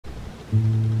No.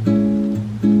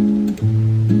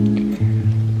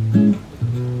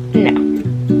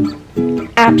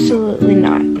 Absolutely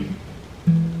not.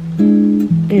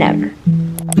 Never.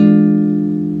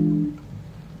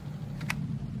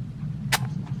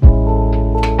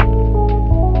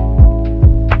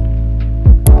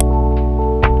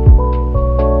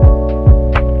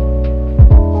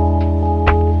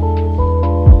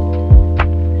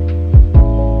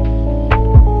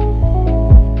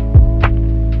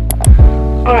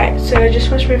 Alright, so I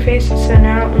just washed my face, so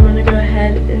now I'm gonna go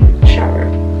ahead and shower.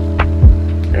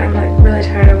 And I'm like really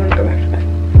tired, I wanna go back to bed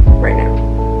right now.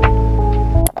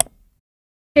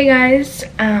 Hey guys,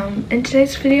 in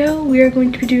today's video we are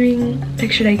going to be doing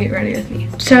Picture Day Get Ready With Me.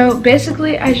 So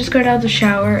basically I just got out of the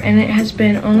shower and it has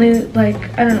been only like,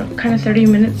 I don't know, kind of 30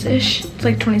 minutes-ish. It's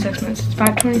like 26 minutes, it's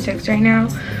 5:26 right now.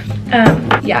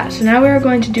 Yeah, so now we're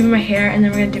going to do my hair and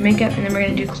then we're gonna do makeup and then we're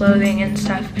gonna do clothing and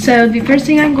stuff. So the first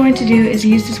thing I'm going to do is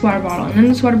use this water bottle, and then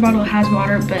this water bottle has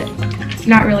water but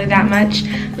not really that much.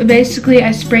 But basically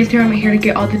I spray through my hair to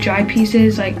get all the dry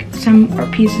pieces, like some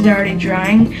pieces are already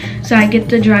drying. So I get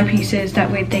the dry pieces, that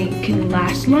way they can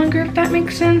last longer, if that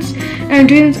makes sense. And I'm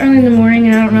doing this early in the morning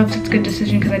and I don't know if it's a good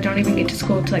decision because I don't even get to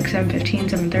school till like 7:15,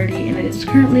 7:30, and it is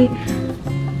currently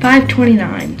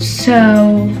 5:29.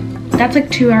 So that's like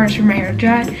 2 hours for my hair to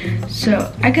dry.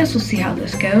 So I guess we'll see how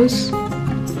this goes.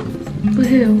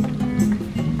 Woohoo.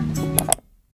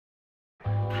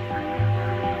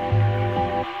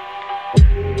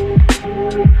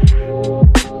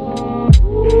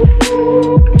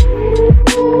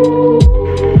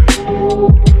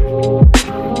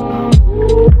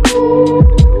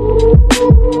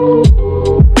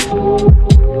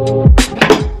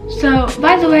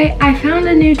 I found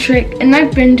a new trick, and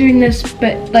I've been doing this,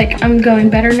 but like I'm going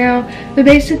better now. But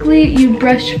basically you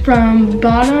brush from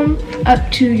bottom up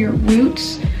to your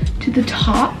roots to the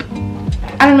top.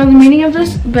 I don't know the meaning of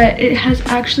this, but it has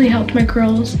actually helped my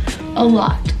curls a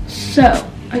lot. So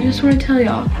I just want to tell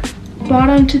y'all,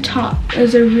 bottom to top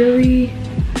is a really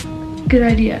good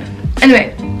idea.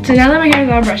 Anyway, so now that my hair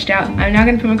is all brushed out, I'm now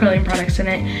going to put my curling products in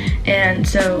it. And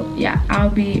so yeah, I'll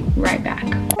be right back.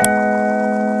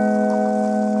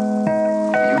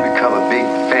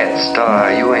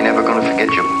 Star, you ain't ever gonna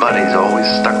forget your buddies always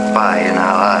stuck by and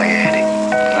how I had it.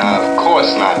 Nah, of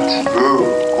course not. Ooh,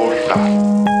 of course not.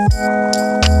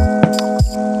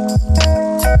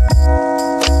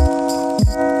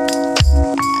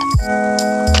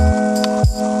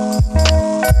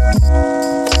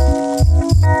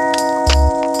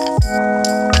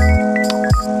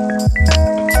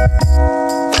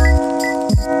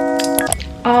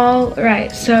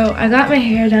 Alright, so I got my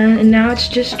hair done and now it's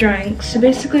just drying. So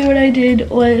basically what I did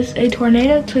was a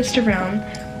tornado twist around.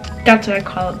 That's what I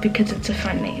call it because it's a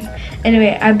fun name.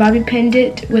 Anyway, I bobby pinned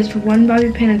it with one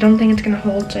bobby pin. I don't think it's going to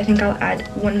hold, so I think I'll add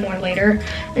one more later.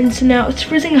 And so now it's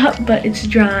frizzing up, but it's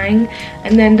drying.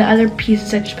 And then the other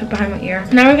pieces I just put behind my ear.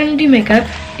 Now we're going to do makeup,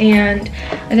 and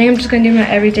I think I'm just going to do my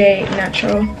everyday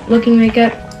natural looking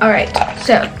makeup. Alright,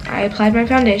 so I applied my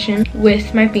foundation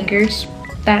with my fingers.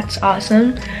 That's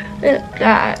awesome.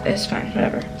 That is fine,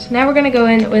 whatever. So now we're gonna go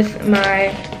in with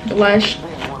my blush.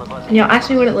 And y'all ask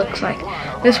me what it looks like.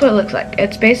 This is what it looks like.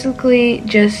 It's basically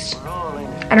just,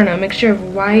 I don't know, a mixture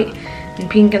of white and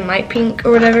pink and light pink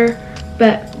or whatever.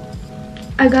 But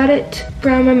I got it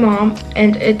from my mom,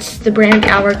 and it's the brand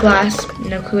Hourglass.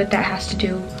 No clue what that has to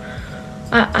do.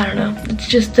 I don't know. It's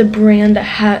just the brand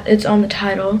that it's on the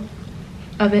title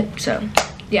of it. So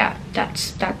yeah,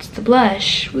 that's the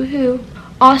blush. Woohoo.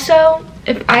 Also,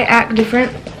 if I act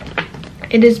different,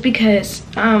 it is because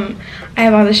I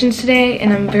have auditions today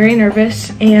and I'm very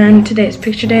nervous, and today is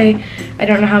picture day. I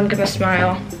don't know how I'm gonna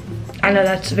smile. I know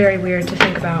that's very weird to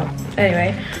think about.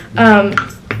 Anyway,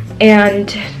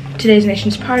 and today's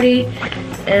Nation's Party,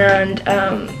 and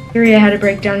Maria had a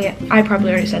breakdown. Yeah, I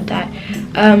probably already said that.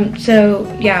 So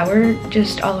yeah, we're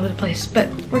just all over the place, but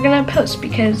we're gonna post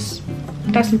because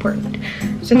that's important.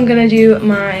 So I'm gonna do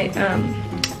my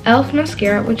e.l.f.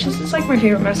 mascara, which is like my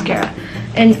favorite mascara,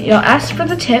 and you'll ask for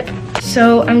the tip,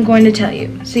 so I'm going to tell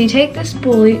you. So you take this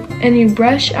spoolie and you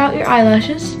brush out your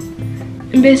eyelashes,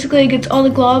 and basically it gets all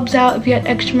the globs out if you had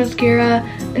extra mascara,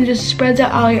 and just spreads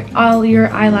out all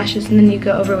your eyelashes, and then you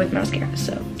go over with mascara.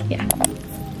 So yeah.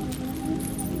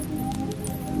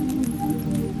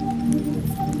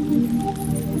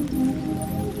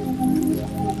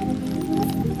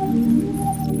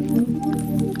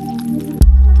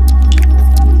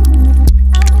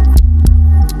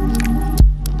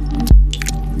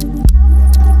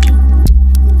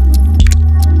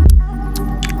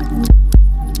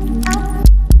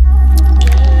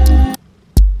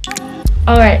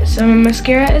 Alright, Alright, so my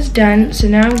mascara is done. So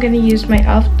now I'm going to use my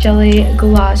e.l.f. Jelly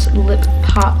Gloss Lip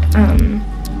Pop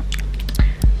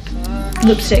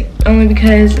lipstick. Only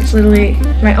because it's literally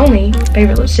my only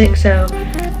favorite lipstick. So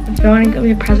if you want to give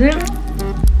me a present,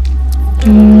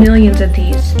 millions of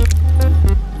these.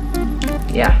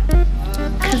 Yeah.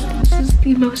 Because this is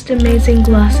the most amazing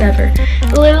gloss ever.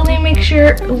 It literally makes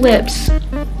your lips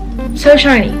so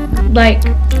shiny. Like,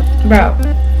 bro.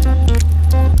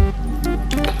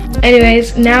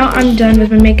 Anyways, now I'm done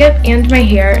with my makeup and my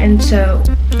hair, and so,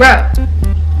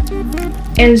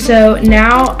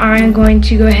 now I'm going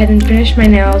to go ahead and finish my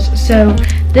nails. So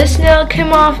this nail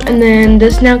came off, and then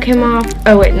this nail came off.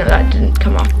 Oh wait, no, that didn't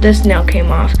come off. This nail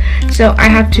came off. So I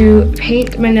have to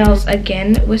paint my nails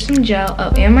again with some gel.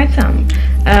 Oh, and my thumb,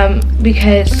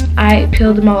 because I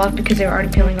peeled them all off because they were already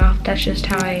peeling off. That's just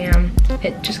how I am.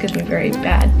 It just gives me very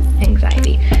bad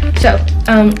anxiety. So,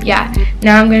 yeah,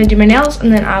 now I'm going to do my nails,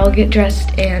 and then I'll get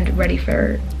dressed and ready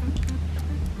for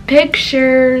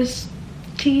pictures.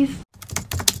 Tease.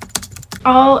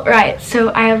 Alright,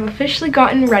 so I have officially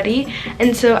gotten ready,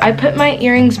 and so I put my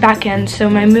earrings back in, so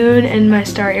my moon and my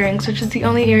star earrings, which is the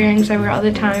only earrings I wear all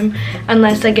the time,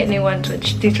 unless I get new ones,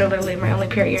 which these are literally my only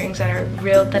pair of earrings that are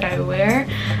real that I wear.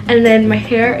 And then my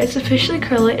hair is officially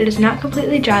curly. It is not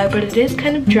completely dry, but it is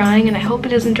kind of drying, and I hope it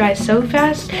doesn't dry so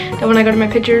fast that when I go to my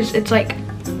pictures, it's like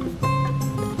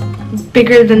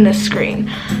bigger than this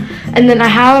screen. And then I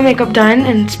have my makeup done,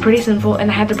 and it's pretty simple,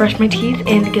 and I had to brush my teeth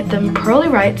and get them pearly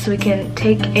right so we can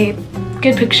take a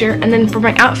good picture. And then for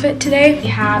my outfit today, we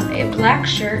have a black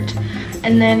shirt,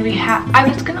 and then we have, I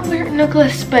was gonna wear a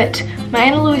necklace, but my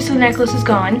Ana Luisa necklace is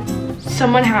gone.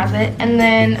 Someone has it, and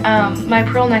then my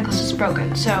pearl necklace is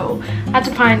broken, so I have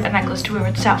to find a necklace to wear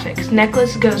with this outfit, because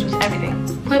necklace goes with everything,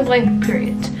 point blank,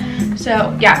 period.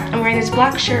 So yeah, I'm wearing this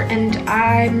black shirt, and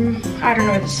I don't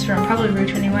know where this is from, probably Rue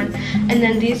 21. And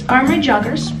then these are my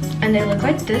joggers, and they look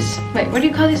like this. Wait, what do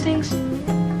you call these things?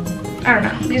 I don't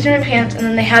know. These are my pants, and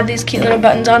then they have these cute little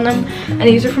buttons on them, and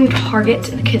these are from Target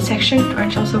in the kids section.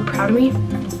 Aren't y'all so proud of me?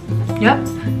 Yep.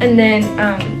 And then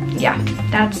yeah,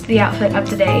 that's the outfit of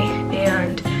the day.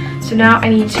 And so now I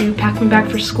need to pack my bag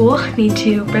for school. I need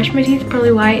to brush my teeth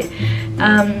pearly white.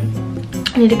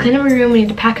 I need to clean up my room, we need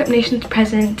to pack up Nation's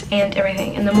present and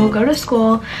everything, and then we'll go to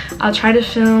school. I'll try to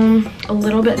film a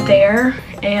little bit there,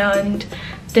 and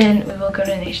then we will go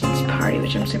to Nation's party,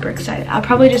 which I'm super excited. I'll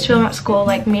probably just film at school,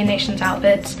 like me and Nation's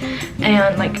outfits,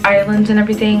 and like Ireland's and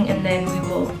everything, and then we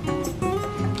will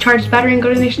charge the battery and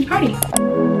go to Nation's party.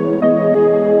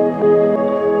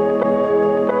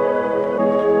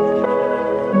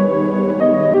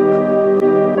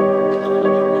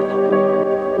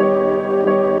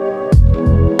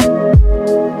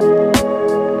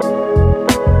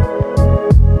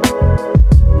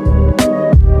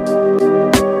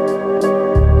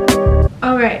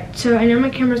 So I know my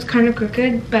camera's kind of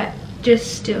crooked, but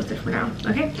just stay with it for now,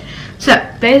 okay? So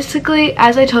basically,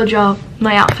 as I told y'all,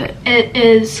 my outfit, it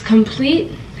is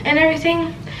complete and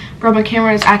everything. Bro, my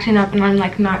camera is acting up, and I'm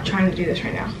like not trying to do this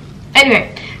right now.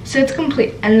 Anyway, so it's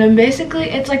complete, and then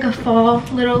basically it's like a fall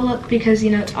little look, because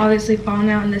you know it's obviously fall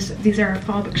now, and these are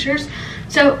fall pictures.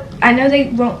 So I know they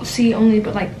won't see only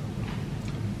but like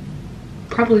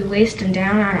probably waist and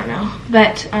down, I don't know,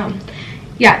 but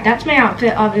yeah, that's my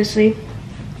outfit obviously.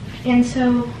 And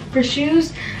so for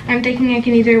shoes, I'm thinking I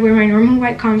can either wear my normal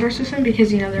white Converse with them,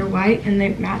 because you know they're white and they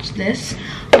match this,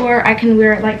 or I can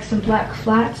wear like some black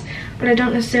flats, but I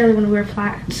don't necessarily want to wear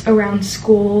flats around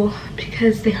school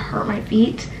because they hurt my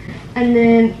feet. And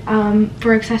then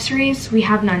for accessories, we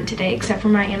have none today except for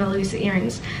my Ana Luisa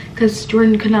earrings, because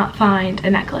Jordan could not find a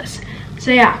necklace.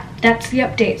 So yeah, that's the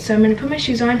update. So I'm going to put my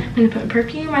shoes on, I'm going to put my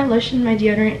perfume, my lotion, my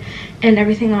deodorant, and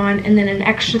everything on, and then an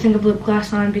extra thing of lip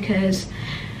gloss on because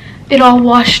it all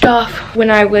washed off when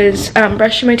I was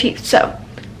brushing my teeth. So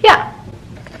yeah.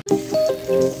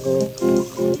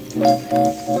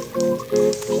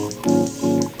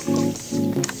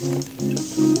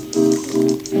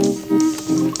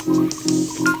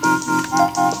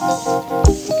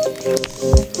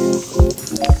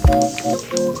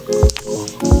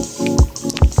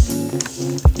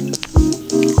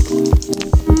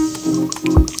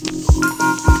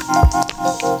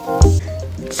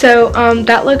 So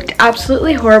that looked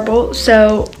absolutely horrible.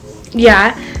 So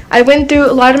yeah, I went through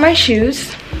a lot of my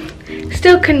shoes.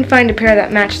 Still couldn't find a pair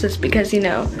that matched this because, you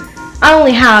know, I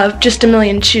only have just a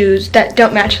million shoes that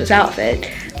don't match this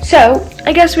outfit. So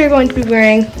I guess we're going to be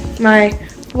wearing my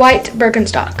white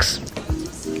Birkenstocks.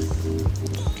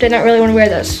 Did not really want to wear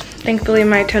those. Thankfully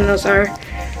my toenails are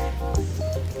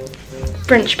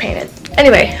French painted.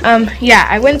 Anyway, yeah,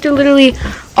 I went through literally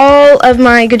all of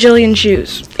my gajillion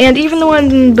shoes. And even the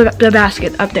ones in the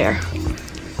basket up there.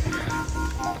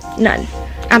 None.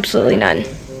 Absolutely none.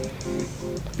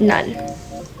 None.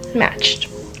 Matched,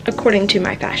 according to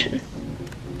my fashion.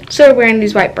 So we're wearing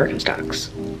these white Birkenstocks.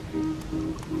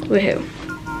 Woohoo.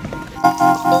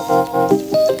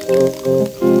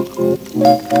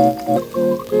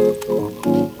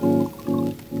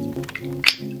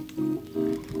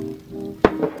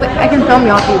 I can film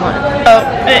y'all if you want. Oh,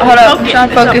 hold up. Sean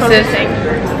focuses.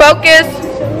 Focus.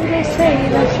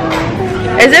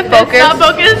 Is it focus? Stop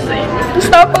focusing.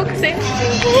 Stop focusing.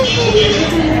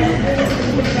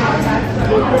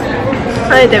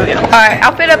 Alright, there we go. Alright,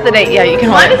 outfit up the date. Yeah, you can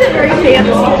hold it. Mine isn't very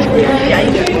fancy. Yeah,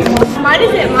 you do. Mine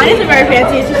isn't very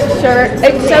fancy. It's just a shirt.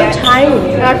 It's so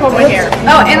tiny. And I curled my hair.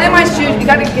 Oh, and then my shoes. You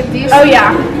gotta get these. Oh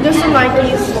yeah, just some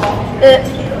Nikes.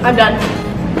 I'm done.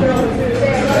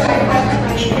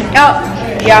 Oh,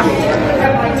 yeah.